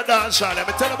rolling a dance hall. Let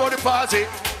me tell about the party.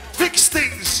 Fix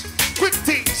things, quick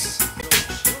things.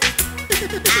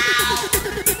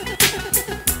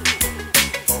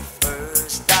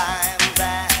 First time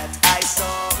that I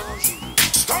saw you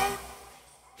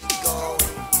go,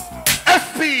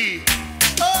 FP.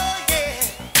 oh yeah,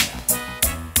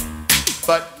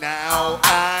 But now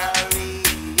I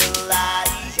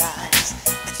realize that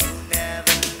you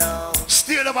never know.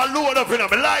 still them a load up in them.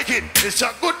 I like it. It's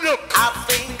a good look. I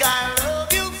think I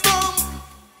love you from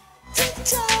tip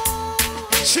toe.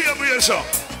 See him with yourself.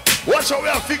 Watch how we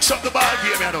have fix up the ball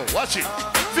game, you know. Watch it.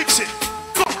 Fix it.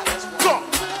 Go. Go.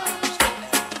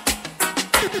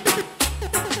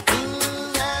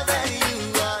 Now that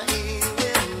you are here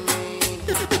with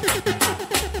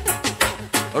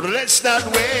me, Let's not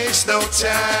waste no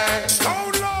time.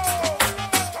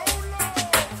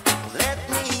 let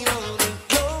me hold you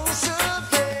closer,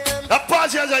 friend. The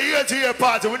party has a year-to-year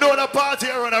party. We know the party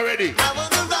run already. I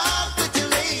wanna rock with you,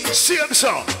 lady, See him,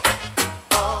 song.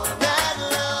 all night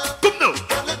long. Come now.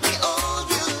 Don't let me hold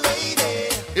you, lady.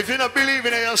 If you're not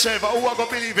believing in yourself, who are going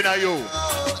to believe in you?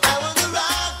 Oh, I wanna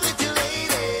rock with you,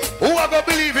 lady. Who are going to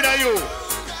believe in you?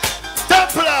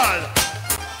 Temple.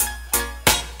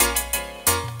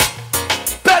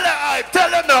 Bella Hype, tell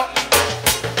them now.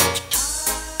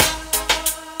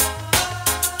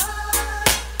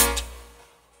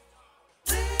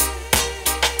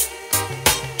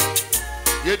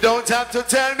 You don't have to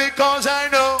tell me cause I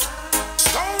know.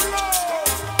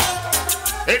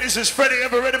 Hey, this is Freddie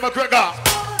Ever Ready McGregor.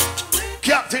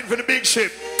 Captain for the big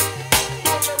ship.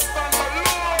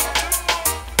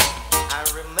 I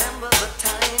remember the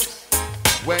times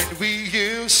when we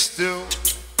used to.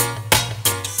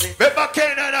 Remember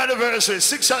Canaan anniversary,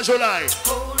 6th of July.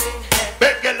 holding hands.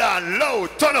 Bengalan, low,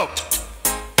 turn up.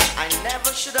 I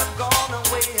never should have gone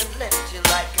away and left you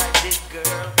like I did,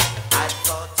 girl. I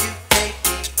thought you'd take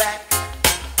me back,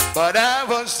 But I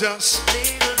was just a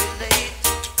little bit late.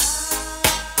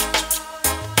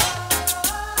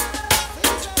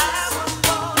 I was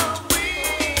far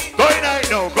away. going night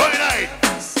now, going night.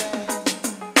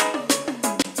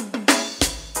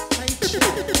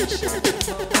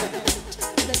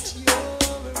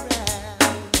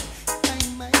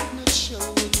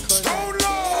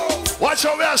 Watch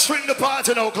how we are swing the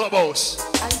party now, Clubhouse.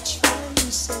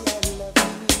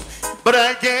 But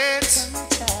I can't.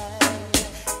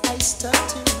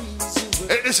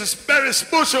 Hey, this is Paris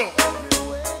Bushel.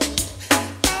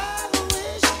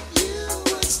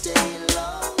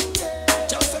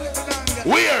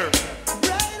 Where?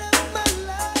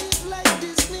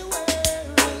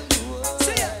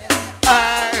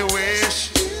 I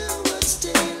wish.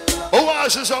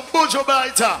 Oasis on Bujo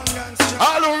Baita.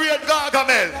 All who read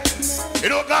Gargamel. You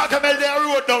know Gargamel they are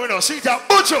road now, you know. See that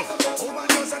Bujo.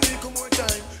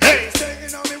 Hey.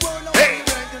 Hey.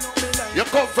 You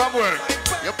come from work.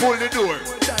 You pull the door.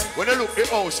 When you look the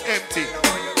house empty.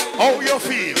 How you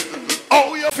feel?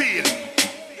 How you feel?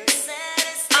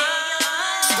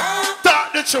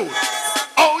 Talk the truth.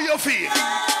 How you feel?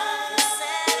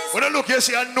 When I look, you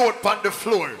see a note on the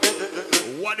floor.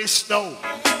 What is snow?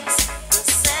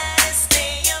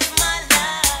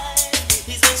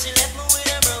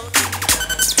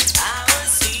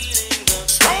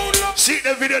 See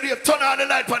the video there, turn on the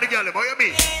light on the girl, what you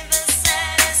mean?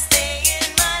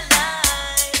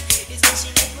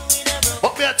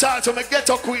 But me a talk to my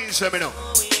ghetto queens, let me know.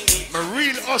 My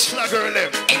real hustler girl,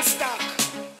 them. In stock.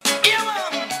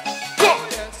 Go!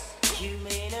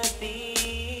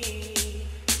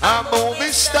 I'm a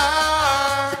movie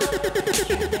star.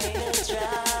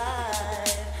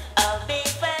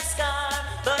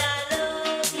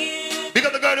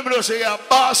 Because the girl in the middle say you're a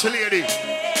boss lady.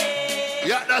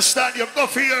 You understand? You go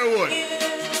for your own.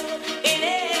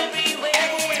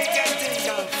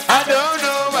 I don't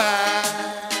know why.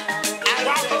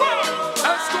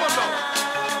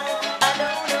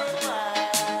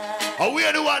 Oh, we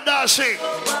are the one that sing.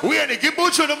 We are the give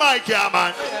boots to the mic, yeah,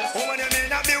 man. Woman, you may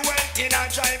not be working and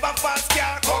drive a fast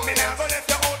car. Come in and go left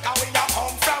your out and we are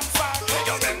home from far.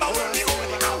 You remember when we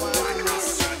hold in our one.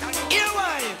 Here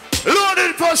why?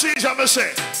 Loaded procedure, I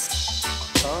say.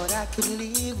 Thought I could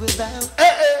live without.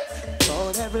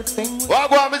 Thought everything was. What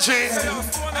go on, G?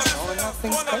 Saw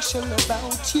nothing special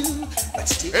about you. But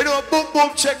still, You know, boom,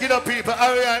 boom, check it up, people.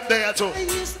 Harry, I'm there too.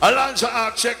 Alonso,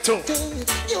 I've checked too.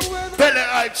 you were the Pele,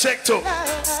 I've checked too.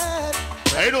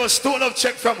 light You know, Stone of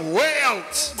check from way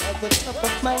out. at the top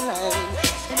of my life.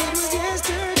 And it was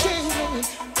yesterday.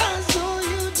 I saw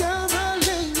you down the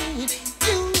lane.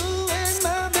 You and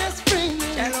my best friend.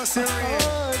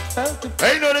 Heart felt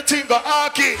the You know, the team got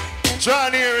Aki.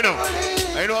 John here, you know.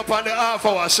 You know, upon the half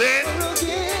hour, say?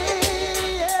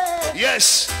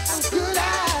 Yes. Could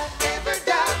I ever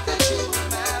doubt that you were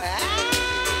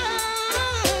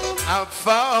mine? I'm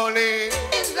falling.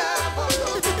 In love all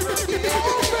over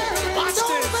again. Watch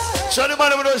this. So the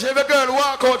man who knows if a girl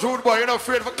walk out rude boy, you're not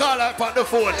afraid for call her on the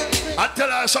phone and tell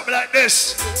her something like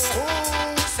this.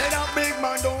 Say that big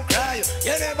man don't cry.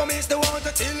 You never miss the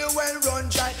water till you well run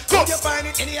dry. Go. If you find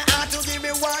it in your heart to give me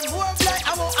one more flight,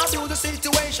 I won't abuse the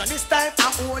situation. This time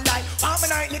I won't lie. On my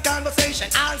nightly conversation,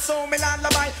 also me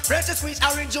lullaby. Precious sweet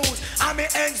orange juice, and me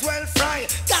eggs well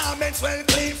fried, garments well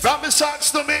clean. From the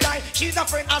socks to me, She's a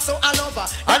friend, also a lover.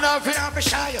 and I've been Not for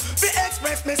shy. Be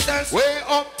express myself. way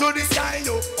up to the Sky,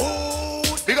 you. Ooh.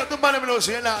 Because the man who knows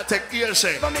you not take ear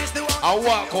say, Never miss the one. I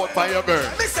walk out by your girl.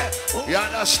 Me say, ooh. You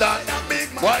understand? That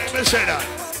big man. Why me say that?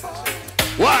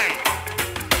 Why?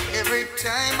 Every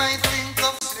time I think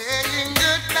of saying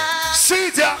goodbye, See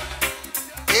ya.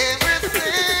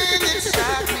 everything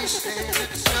inside me says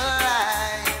it's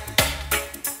alright.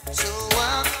 So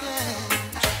I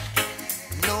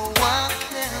can't, no I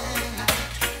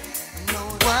can't, no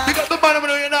I Because the man who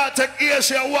know you not take ear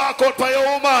say, I walk out by your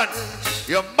woman.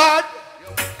 You're mad.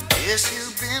 Yes,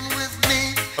 you've been with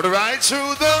me Right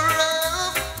through the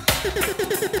rough,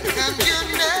 and you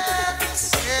never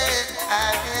said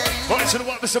I had voice of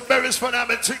what Mr. Berry's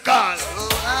fundamental call. so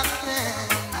I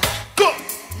can't, Go.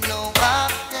 no I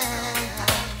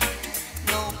can't,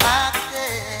 no I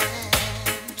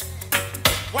can't.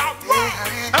 Wow,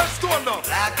 wow. Let's go now.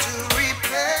 Like to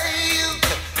repay you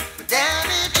for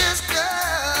damages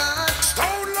done.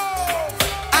 Stone love.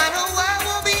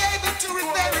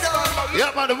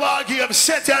 Yeah, man, the ball game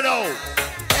set you now.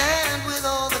 And with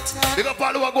all the time Big up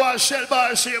all who go and shell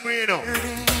bar, see me, you know.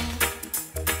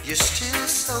 you're still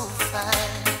so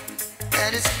fine,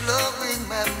 and it's blowing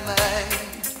my mind.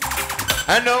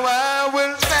 I know I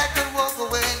will I could walk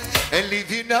away and leave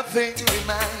you nothing to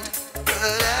remind,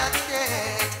 but I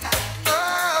can't.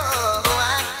 Oh,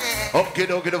 I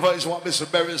can't. Okay, the voice want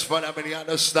Mr. Berry's fun, I mean, you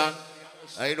understand?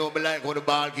 I know me like how the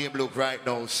ball game look right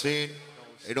now, see?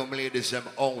 You know me ladies, them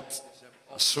out.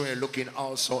 I swear, looking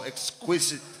all so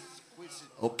exquisite.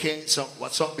 Okay, so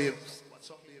what's up, babe?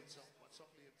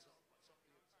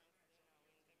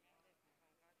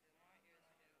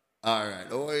 All right,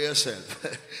 don't worry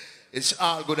yourself. It's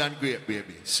all good and great,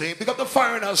 baby. See, pick up the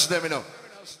foreigners, them, you know.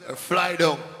 They fly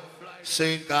down.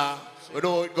 See, we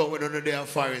know it go, we don't know they are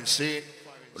foreign, see?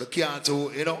 We can't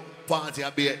do, you know, party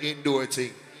and be an indoor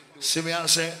thing. See me, I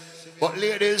say? But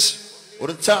ladies, we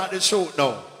don't talk the truth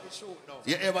now.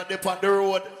 You ever dip on the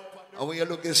road, and when you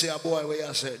look and see a boy where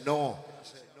you say, no,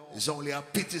 it's only a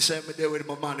pity say me there with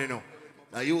my man, you know.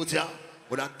 Now you tell,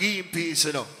 with a game piece,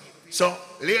 you know. So,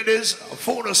 ladies, a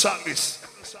phone song this.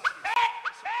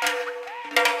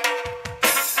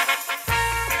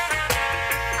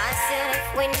 I said if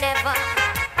we never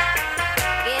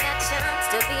get a chance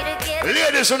to be together,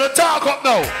 Ladies, on the talk up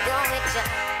now. go with ya,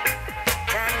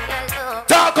 and your love.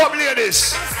 Talk up,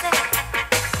 ladies. I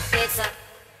said, it's a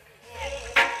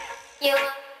you,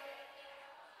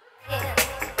 yeah,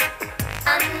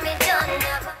 and me done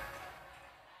never.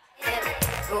 Yeah,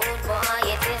 good boy,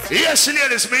 it is. Yes,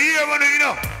 ladies, me here, you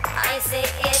know. I say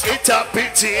it's It's a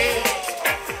pity.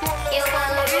 you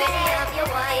already have your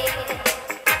wife,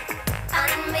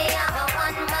 and me have a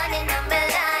one man in my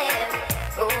life.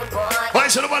 Good boy. Why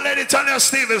should the lady Tanya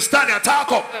Stevens, Tanya,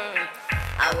 talk up?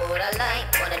 I woulda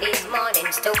liked one of these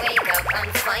mornings to wake up and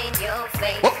find your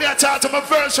face. But me I talk to my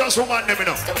virtuous woman, them, you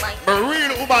know. My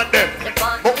real woman, them.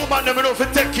 But woman, them, you know, if you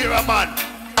take care of man.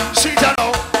 See that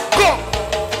now. Go.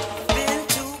 Been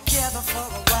together for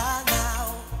a while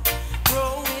now,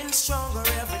 growing stronger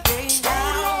every day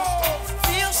now.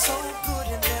 Feel so good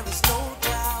and there is no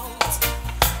doubt.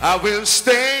 I will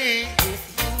stay.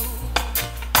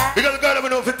 Because the girl, you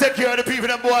know, if you take care of the people,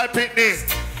 them boy, pitney.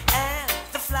 And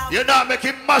the flower You're not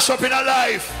making mash up in a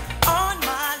life. on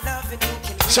my love and you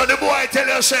can So the boy tell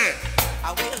you, say,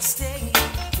 I will stay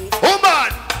with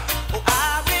woman, oh,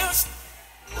 I will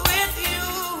stay with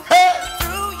you hey,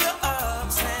 through your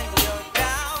ups and your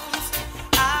downs.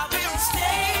 I will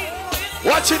stay with you.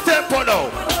 watch your tempo now.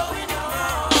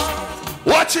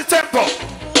 Watch your tempo.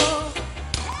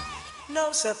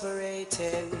 No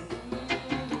separating.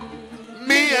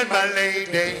 Me and my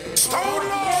lady,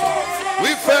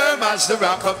 we firm as the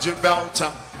rock of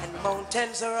Gibraltar. And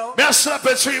mountains are open. Me a slap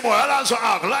it 3 more. I'll answer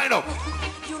arc. Line up.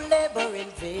 You labor in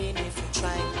vain if you're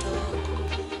trying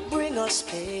to bring us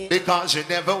pain. Because you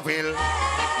never will.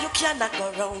 You cannot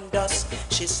go round us.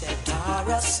 She said,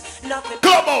 Taurus, nothing.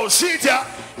 Come on, see ya.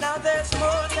 Now there's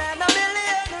more than a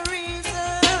million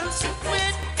reasons to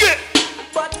quit, Get.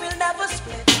 but we'll never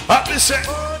split. Listen,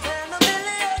 More than a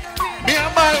million reasons. me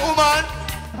and my woman,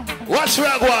 what's where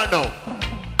I go on now?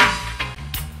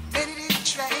 Many did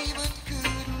try but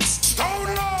couldn't stay.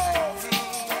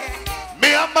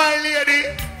 Me and my lady,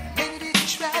 Many did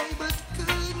try but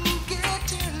couldn't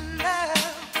get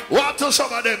enough. what to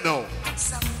some of them now?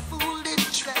 Some fool did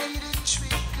try to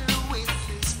trick her with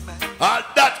his mind.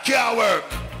 That can't work.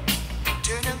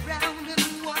 Turn around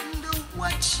and wonder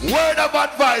what she Word of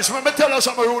advice, let me tell you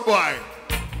something, rude boy.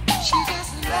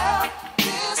 just loved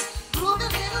this rude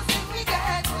little thing we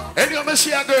got. And you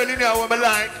see a girl in here who I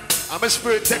like, and my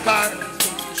spirit take her,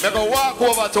 I go walk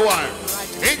over to her,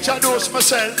 introduce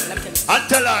myself, and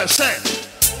tell her, say,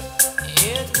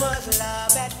 It was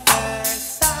love at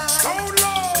first sight. When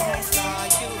I saw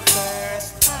you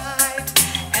first time,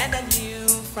 and I knew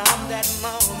from that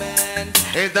moment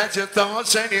is that your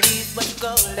thoughts and you these was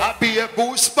golden. I'll be a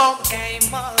goosebump.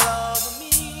 Came all over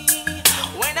me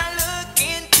when I look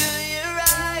into your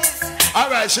eyes.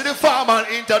 Alright, so the formal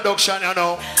introduction, you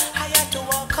know. I had to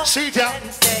walk up See ya.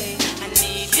 and say, I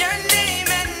need your name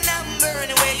and number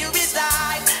and where you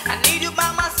reside. I need you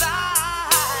by my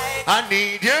side. I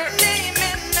need you. Name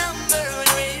and number and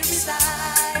where you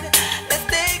reside. Let's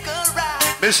take a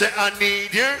ride. Me say, I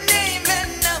need you. Name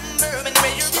and number and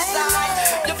where you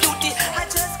reside. Your beauty, I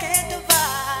just can't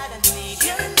divide. I need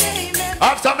your name and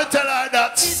After me tell her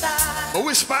that, reside. I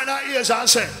whisper in her ears and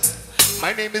say,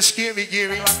 my name is Gary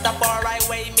Gary. Rastafari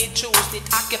way me choose it.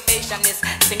 Occupation is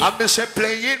singing. I'm just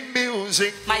playing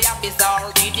music. My hobbies are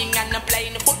reading and I'm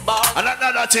playing football. And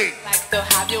another thing, Like to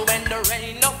have you when the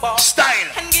rain no fall. style.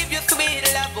 And give you sweet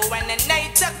love when the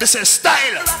nature. This is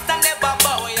style. Rasta never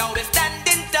bow, we always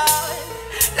standing tall.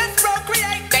 Let's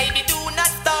procreate, baby, do not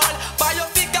stall. For your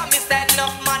figure, me stand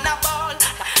enough man a ball.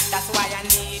 That's why I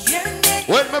need you.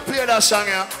 When me play that song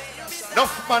here,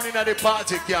 enough man in the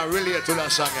party can relate to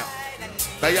that song here.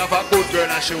 Now you have a good girl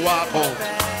and she walk home.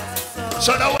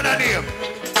 So now what I name?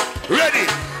 Ready?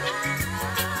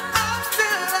 I'm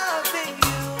still loving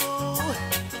you.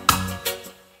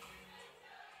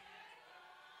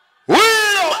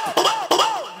 Wheel up!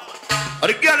 And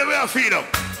the girl we are feed up.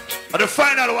 And the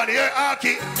final one here, Aki.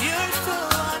 You're so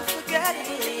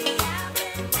unforgettable.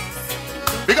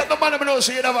 Because the man who knows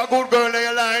you have a good girl in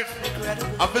your life.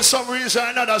 And for some reason or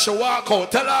another she walk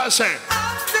out. Tell her I say.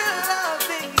 I'm still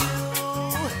loving you.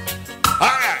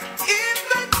 Alright.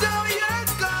 Even though you're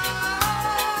gone.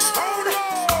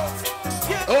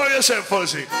 Oh, you say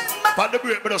fuzzy. But the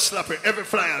break, but don't slap it. Every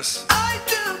flyers. I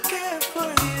do care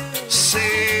for you.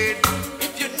 See.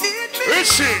 If you need me,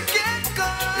 Richie. get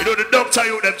gone. You know the doctor,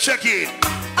 you them check in.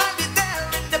 I'll be there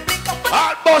in the blink of an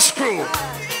Hot bus crew. eye.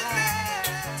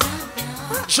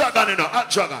 Dragon, you know, hot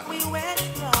dragon. We went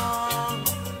wrong.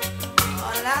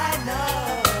 All I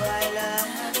know, I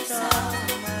love you so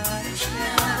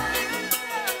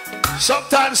much.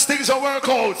 Sometimes things don't work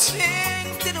out.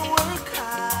 Things didn't work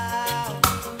out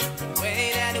the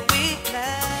way that we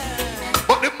planned.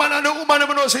 But the man and the woman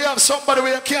never knows you have somebody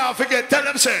where you can't forget. Tell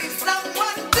them say.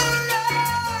 Someone to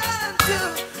run to,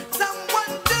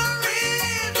 someone to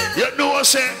reason. You know what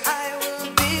say? I will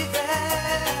be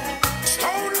there.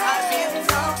 I feel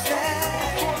so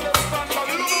sad.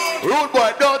 Rude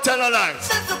boy, don't tell a lie.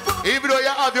 Even though you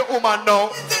have your woman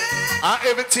now, and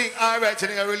everything alright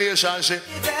in your relationship,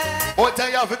 but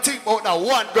then you have to think about that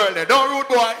one girl there. Don't rude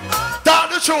boy. Tell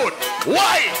the truth.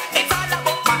 Why? It's all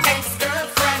about my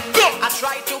ex-girlfriend. Go. I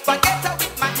try to forget her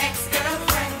with my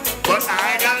ex-girlfriend. But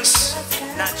I guess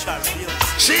Natural beauty.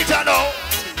 she don't know.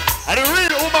 And the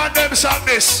real woman them sang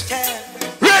this.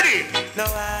 Ready? No,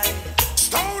 I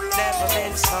never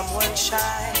been someone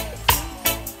shy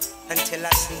until I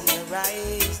seen your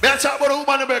eyes. Me talk about the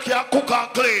woman that make you cook and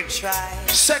clean. Try.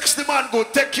 Sex the man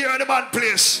good, take care of the man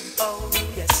place. Oh,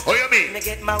 yes. What you mean? Me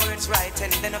get my words right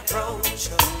and then approach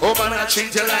her. Woman I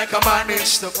treat you like a man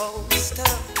needs to. Supposed to.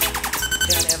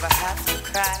 You'll never have to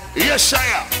cry. Yes,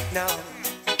 sire. No,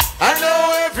 I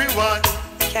know everyone.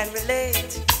 can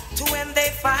relate to when they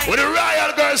find With the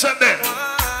royal girls up there. one.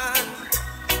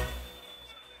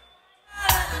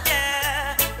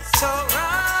 Yeah, so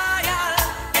royal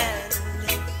and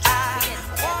I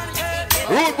want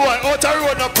her. Rude boy, out the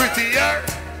road not pretty, yeah?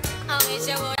 I wish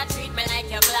you woulda treat me like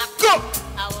your black. Go!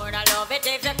 I woulda love it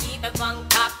if you keep me on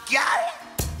top. Yeah.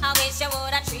 I wish you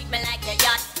woulda treat me like your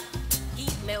yacht.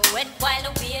 Keep me wet while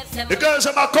the waves them. The girls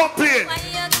have a complaint. Why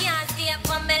you can't stay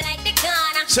from me like the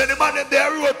corner? Say the man them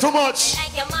there road too much.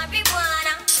 Like your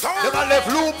marijuana. The man left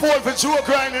loophole for joke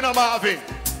crying in a Marvin.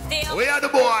 We are the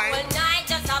boy. Well, night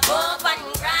just a bump and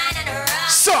grind and rock.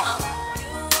 So. You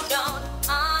don't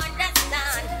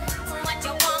understand what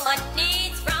your woman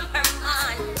needs from her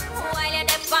man. While you're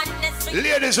there on the street,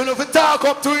 Ladies, you know if you talk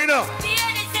up to you know.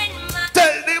 ladies in my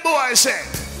Tell the boy say.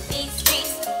 these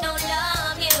streets don't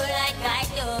love you like I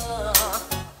do.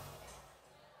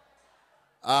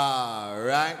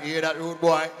 Alright, hear that rude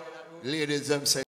boy? Ladies them say.